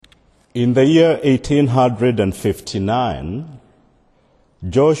In the year 1859,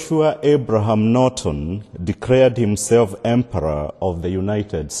 Joshua Abraham Norton declared himself Emperor of the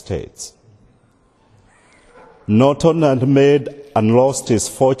United States. Norton had made and lost his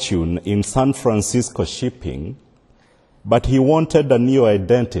fortune in San Francisco shipping, but he wanted a new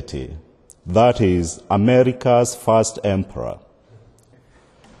identity, that is, America's first emperor.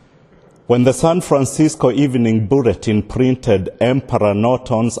 When the San Francisco Evening Bulletin printed Emperor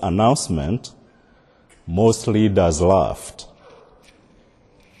Norton's announcement, most leaders laughed.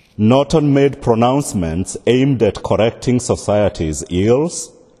 Norton made pronouncements aimed at correcting society's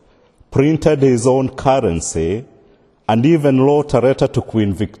ills, printed his own currency, and even wrote a letter to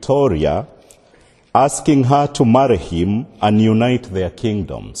Queen Victoria asking her to marry him and unite their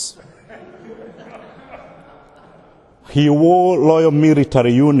kingdoms. He wore loyal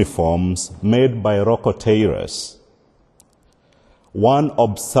military uniforms made by Rocco tailors. One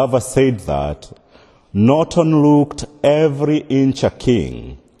observer said that Norton looked every inch a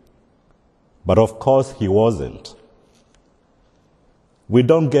king, but of course he wasn't. We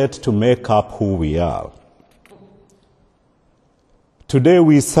don't get to make up who we are. Today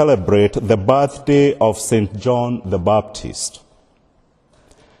we celebrate the birthday of St. John the Baptist.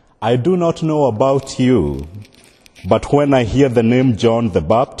 I do not know about you, but when I hear the name John the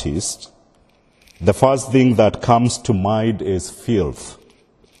Baptist, the first thing that comes to mind is filth.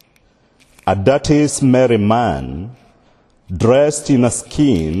 A dirty, smelly man, dressed in a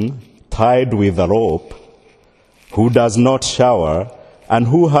skin, tied with a rope, who does not shower, and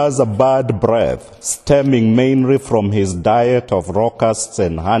who has a bad breath, stemming mainly from his diet of locusts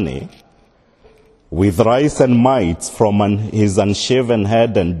and honey, with rice and mites from his unshaven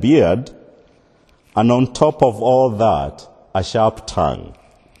head and beard, and on top of all that, a sharp tongue.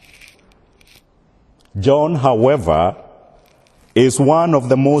 John, however, is one of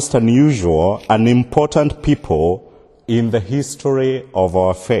the most unusual and important people in the history of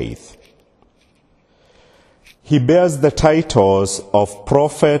our faith. He bears the titles of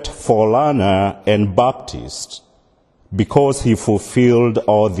prophet, forerunner, and Baptist because he fulfilled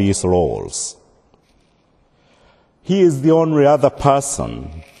all these roles. He is the only other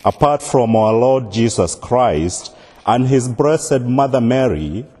person, apart from our Lord Jesus Christ and his blessed Mother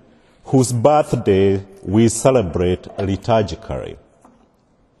Mary, whose birthday we celebrate liturgically.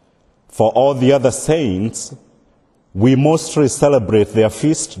 For all the other saints, we mostly celebrate their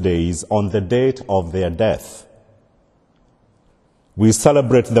feast days on the date of their death. We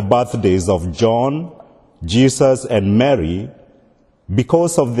celebrate the birthdays of John, Jesus, and Mary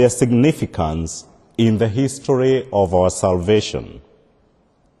because of their significance in the history of our salvation.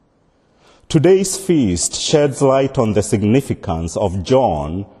 Today's feast sheds light on the significance of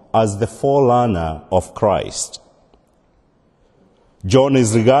John as the forerunner of Christ. John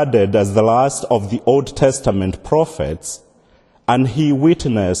is regarded as the last of the Old Testament prophets, and he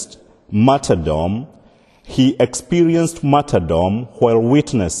witnessed martyrdom. He experienced martyrdom while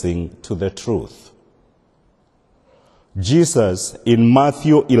witnessing to the truth. Jesus, in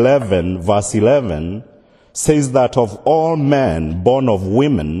Matthew 11, verse 11, says that of all men born of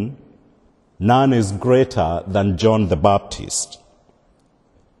women, none is greater than John the Baptist.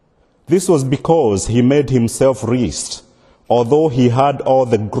 This was because he made himself least, although he had all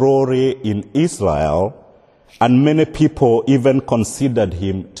the glory in Israel, and many people even considered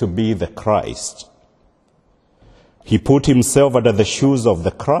him to be the Christ. He put himself under the shoes of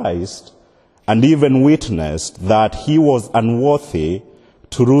the Christ and even witnessed that he was unworthy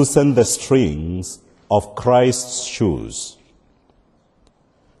to loosen the strings of Christ's shoes.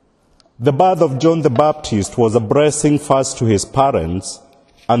 The birth of John the Baptist was a blessing first to his parents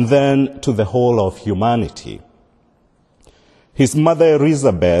and then to the whole of humanity. His mother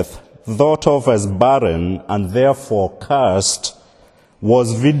Elizabeth, thought of as barren and therefore cursed,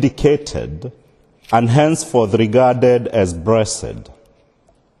 was vindicated and henceforth regarded as blessed.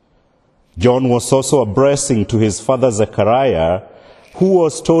 John was also a blessing to his father Zechariah, who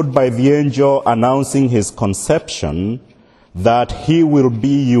was told by the angel announcing his conception that he will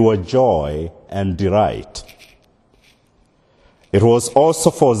be your joy and delight. It was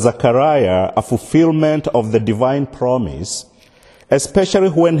also for Zechariah a fulfillment of the divine promise, especially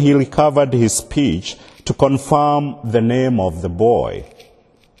when he recovered his speech to confirm the name of the boy.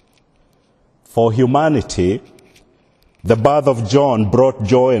 For humanity, the birth of John brought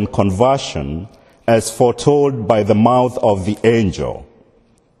joy and conversion as foretold by the mouth of the angel.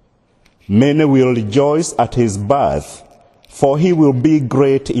 Many will rejoice at his birth, for he will be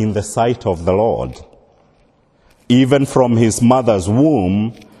great in the sight of the Lord. Even from his mother's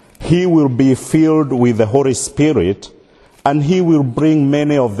womb, he will be filled with the Holy Spirit and he will bring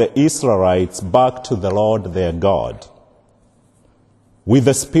many of the Israelites back to the Lord their God. With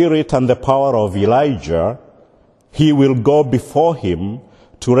the spirit and the power of Elijah, he will go before him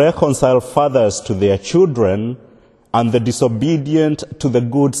to reconcile fathers to their children and the disobedient to the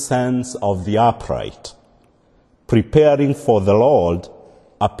good sense of the upright, preparing for the Lord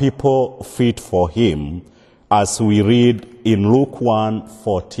a people fit for him, as we read in Luke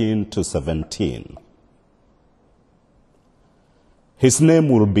 1:14-17. His name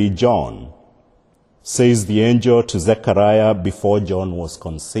will be John, says the angel to Zechariah before John was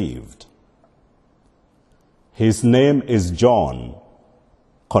conceived. His name is John,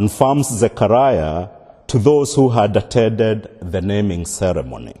 confirms Zechariah to those who had attended the naming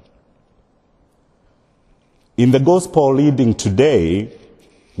ceremony. In the gospel reading today,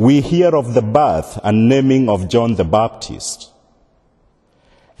 we hear of the birth and naming of John the Baptist.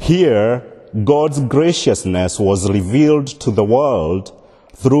 Here, God's graciousness was revealed to the world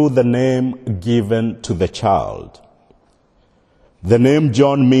through the name given to the child. The name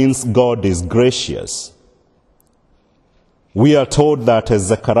John means God is gracious. We are told that as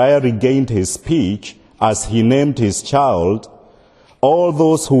Zechariah regained his speech as he named his child, all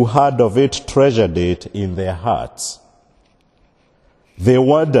those who heard of it treasured it in their hearts. They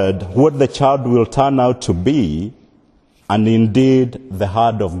wondered what the child will turn out to be, and indeed the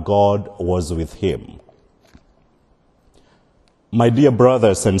hand of God was with him. My dear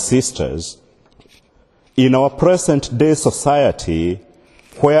brothers and sisters, in our present-day society,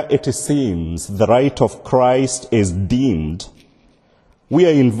 where it seems the right of Christ is deemed, we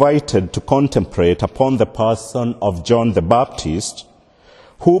are invited to contemplate upon the person of John the Baptist,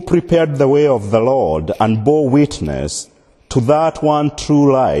 who prepared the way of the Lord and bore witness to that one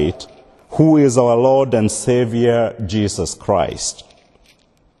true light, who is our Lord and Savior, Jesus Christ.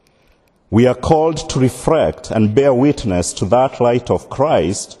 We are called to reflect and bear witness to that light of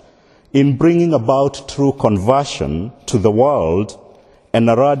Christ in bringing about true conversion to the world and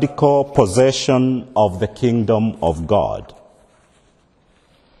a radical possession of the kingdom of God.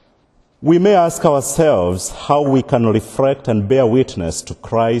 We may ask ourselves how we can reflect and bear witness to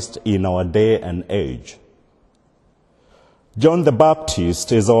Christ in our day and age. John the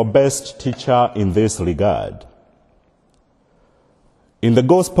Baptist is our best teacher in this regard. In the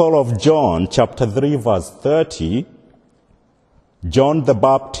Gospel of John, chapter 3, verse 30, John the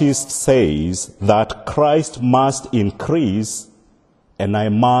Baptist says that Christ must increase and I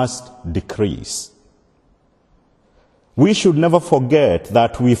must decrease. We should never forget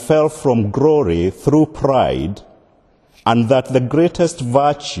that we fell from glory through pride, and that the greatest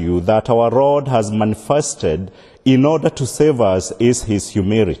virtue that our Lord has manifested in order to save us is his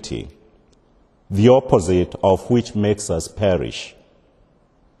humility, the opposite of which makes us perish.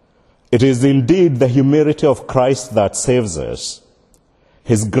 It is indeed the humility of Christ that saves us,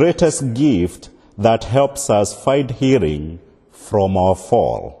 his greatest gift that helps us find healing from our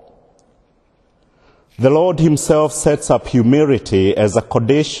fall. The Lord himself sets up humility as a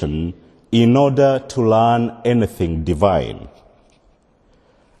condition in order to learn anything divine.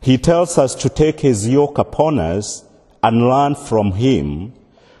 He tells us to take his yoke upon us and learn from him,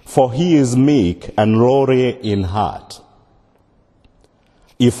 for he is meek and lowly in heart.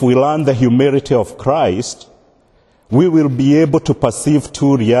 If we learn the humility of Christ, we will be able to perceive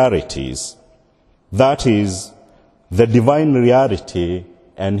two realities, that is, the divine reality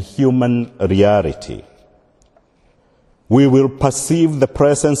and human reality. We will perceive the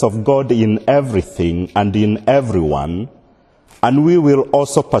presence of God in everything and in everyone, and we will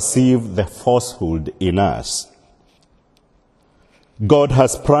also perceive the falsehood in us. God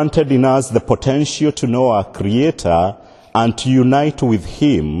has planted in us the potential to know our Creator and to unite with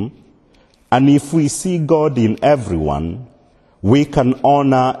him, and if we see God in everyone, we can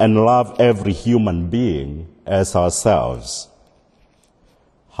honor and love every human being as ourselves.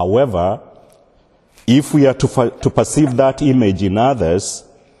 However, if we are to perceive that image in others,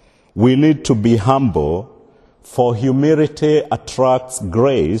 we need to be humble, for humility attracts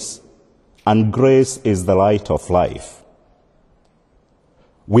grace, and grace is the light of life.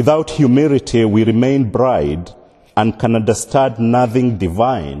 Without humility, we remain blind and can understand nothing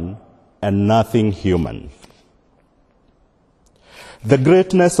divine and nothing human. The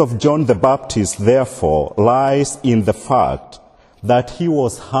greatness of John the Baptist, therefore, lies in the fact that he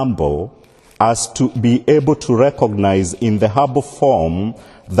was humble as to be able to recognize in the humble form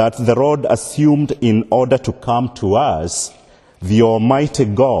that the Lord assumed in order to come to us, the Almighty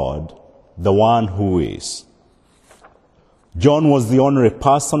God, the one who is. John was the only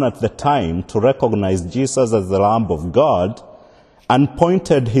person at the time to recognize Jesus as the Lamb of God and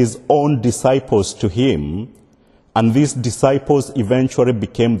pointed his own disciples to him, and these disciples eventually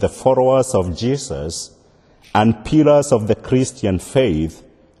became the followers of Jesus and pillars of the Christian faith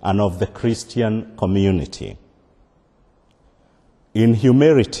and of the Christian community. In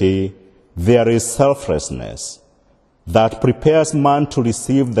humility, there is selflessness that prepares man to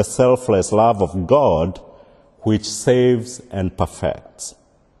receive the selfless love of God, which saves and perfects.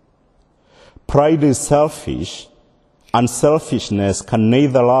 Pride is selfish, and selfishness can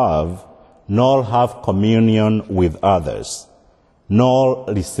neither love nor have communion with others, nor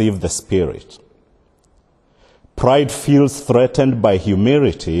receive the Spirit. Pride feels threatened by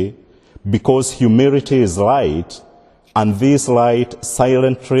humility because humility is light, and this light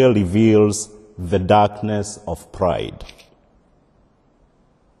silently reveals the darkness of pride.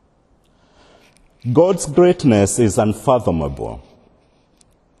 God's greatness is unfathomable.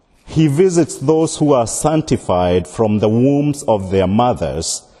 He visits those who are sanctified from the wombs of their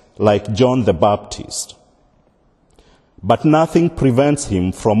mothers, like John the Baptist. But nothing prevents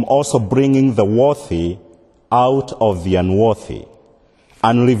him from also bringing the worthy out of the unworthy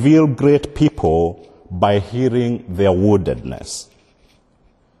and reveal great people by healing their woundedness.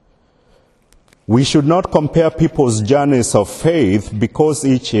 We should not compare people's journeys of faith because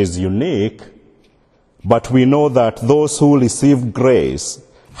each is unique, but we know that those who receive grace,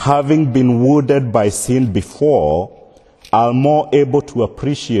 having been wounded by sin before, are more able to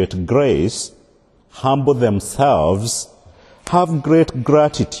appreciate grace, humble themselves, have great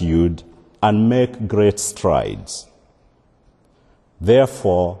gratitude, and make great strides.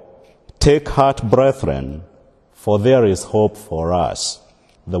 Therefore, take heart, brethren, for there is hope for us,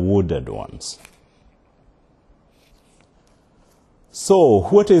 the wounded ones. So,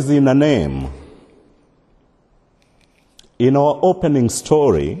 what is in a name? In our opening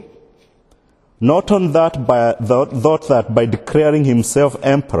story, Norton thought that by declaring himself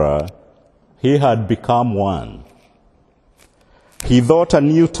emperor, he had become one. He thought a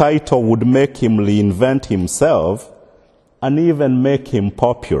new title would make him reinvent himself and even make him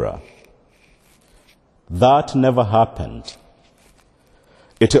popular. That never happened.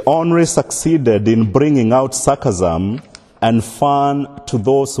 It only succeeded in bringing out sarcasm and fun to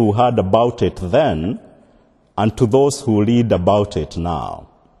those who heard about it then and to those who read about it now.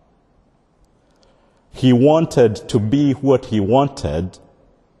 He wanted to be what he wanted,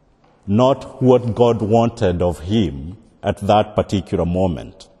 not what God wanted of him at that particular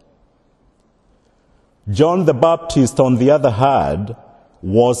moment. John the Baptist, on the other hand,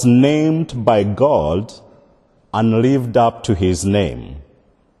 was named by God and lived up to his name.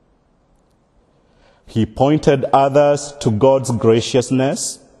 He pointed others to God's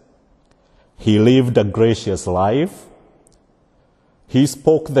graciousness. He lived a gracious life. He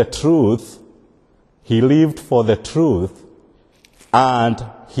spoke the truth. He lived for the truth. And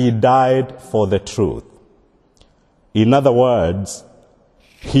he died for the truth. In other words,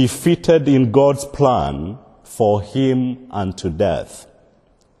 he fitted in God's plan for him unto death.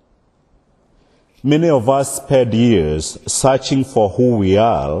 Many of us spent years searching for who we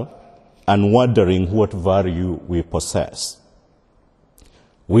are and wondering what value we possess.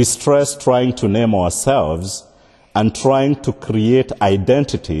 We stress trying to name ourselves and trying to create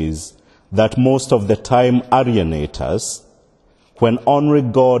identities that most of the time alienate us, when only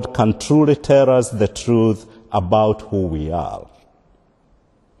God can truly tell us the truth about who we are.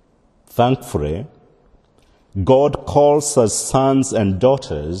 Thankfully, God calls us sons and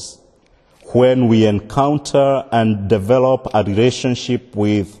daughters when we encounter and develop a relationship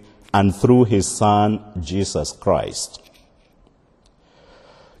with and through his Son, Jesus Christ.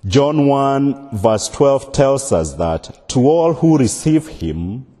 John 1 verse 12 tells us that to all who receive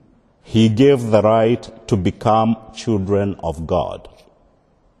him, he gave the right to become children of God.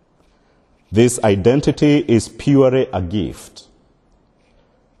 This identity is purely a gift.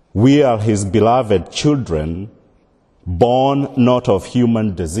 We are his beloved children, born not of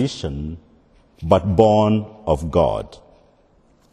human decision, but born of God.